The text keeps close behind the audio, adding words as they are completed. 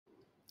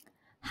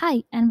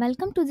Hi, and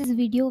welcome to this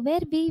video where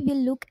we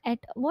will look at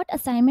what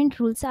assignment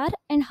rules are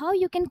and how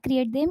you can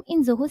create them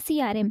in Zoho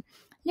CRM.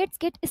 Let's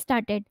get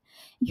started.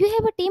 You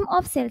have a team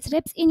of sales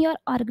reps in your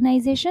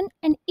organization,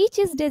 and each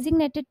is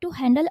designated to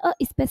handle a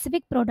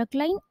specific product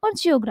line or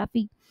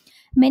geography.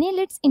 Many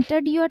leads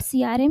entered your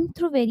CRM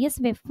through various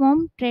web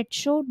form, trade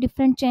show,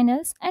 different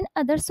channels, and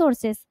other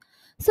sources.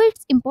 So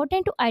it's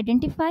important to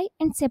identify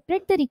and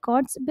separate the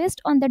records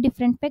based on the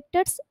different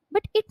factors,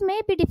 but it may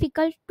be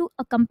difficult to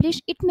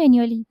accomplish it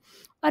manually,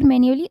 or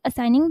manually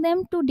assigning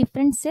them to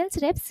different sales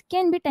reps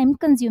can be time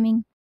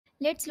consuming.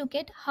 Let's look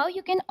at how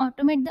you can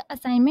automate the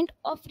assignment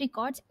of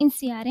records in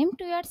CRM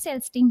to your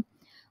sales team.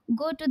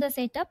 Go to the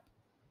setup.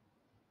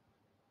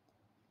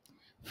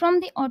 From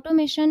the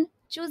automation,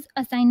 choose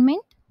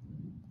assignment.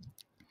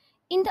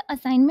 In the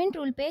assignment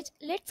rule page,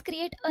 let's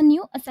create a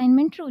new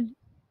assignment rule.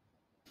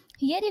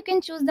 Here you can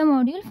choose the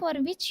module for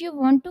which you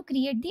want to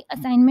create the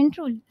assignment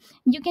rule.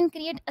 You can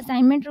create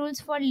assignment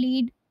rules for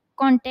lead,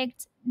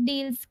 contacts,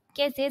 deals,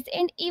 cases,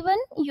 and even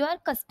your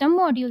custom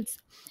modules.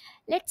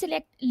 Let's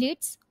select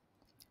leads.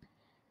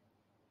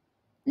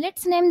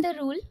 Let's name the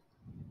rule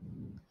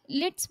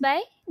leads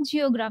by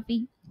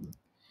geography,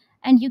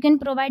 and you can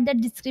provide the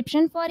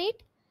description for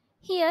it.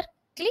 Here,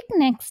 click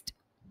next,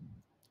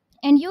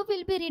 and you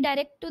will be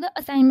redirected to the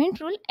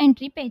assignment rule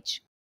entry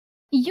page.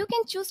 You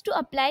can choose to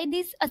apply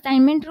this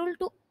assignment rule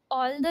to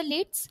all the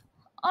leads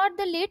or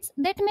the leads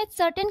that meet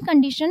certain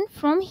condition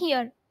from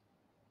here.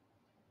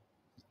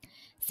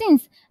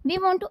 Since we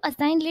want to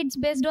assign leads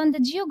based on the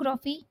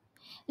geography,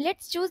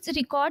 let's choose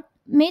record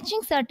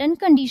matching certain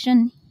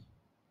condition.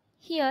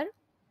 Here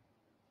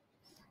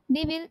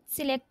we will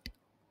select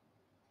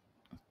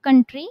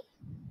country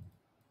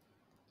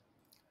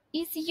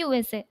is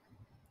USA.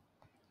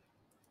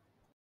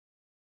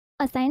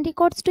 Assign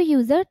records to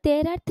user,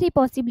 there are three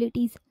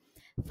possibilities.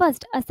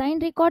 First, assign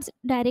records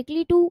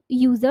directly to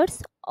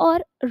users or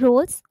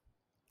roles.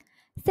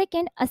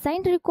 Second,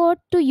 assign record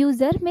to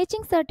user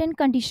matching certain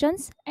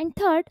conditions. And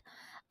third,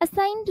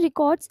 assign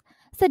records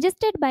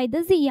suggested by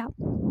the ZIA.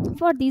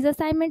 For this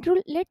assignment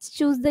rule, let's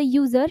choose the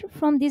user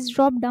from this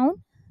drop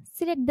down.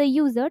 Select the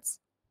users.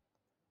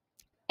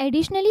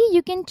 Additionally,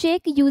 you can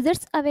check users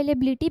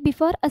availability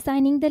before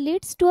assigning the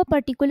leads to a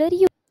particular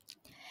user.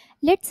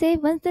 Let's say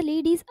once the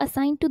lead is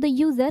assigned to the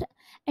user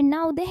and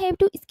now they have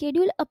to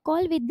schedule a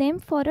call with them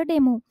for a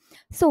demo.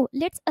 So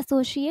let's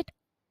associate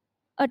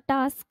a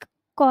task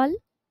call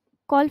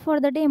for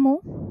the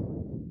demo,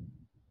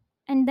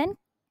 and then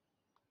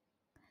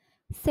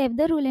save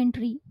the rule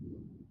entry.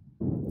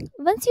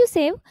 Once you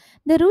save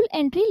the rule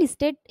entry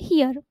listed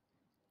here,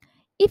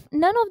 if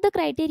none of the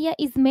criteria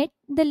is met,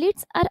 the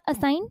leads are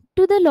assigned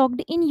to the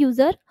logged in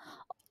user.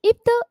 If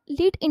the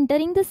lead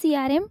entering the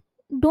CRM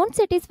don't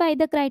satisfy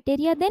the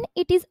criteria, then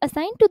it is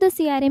assigned to the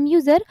CRM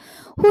user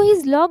who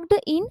is logged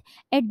in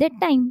at that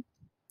time.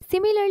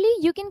 Similarly,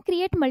 you can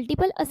create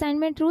multiple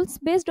assignment rules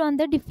based on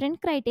the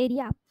different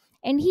criteria.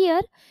 And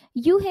here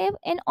you have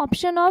an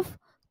option of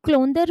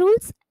clone the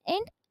rules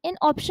and an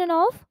option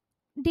of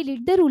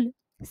delete the rule.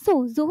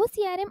 So, Zoho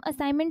CRM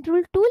assignment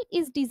rule tool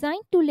is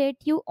designed to let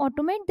you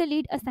automate the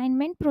lead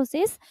assignment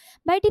process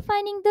by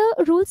defining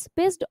the rules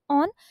based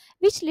on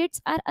which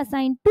leads are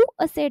assigned to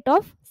a set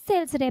of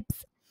sales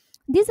reps.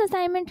 These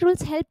assignment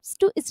rules helps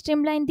to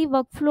streamline the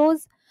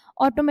workflows,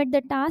 automate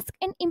the task,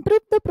 and improve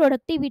the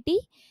productivity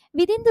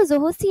within the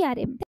Zoho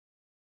CRM.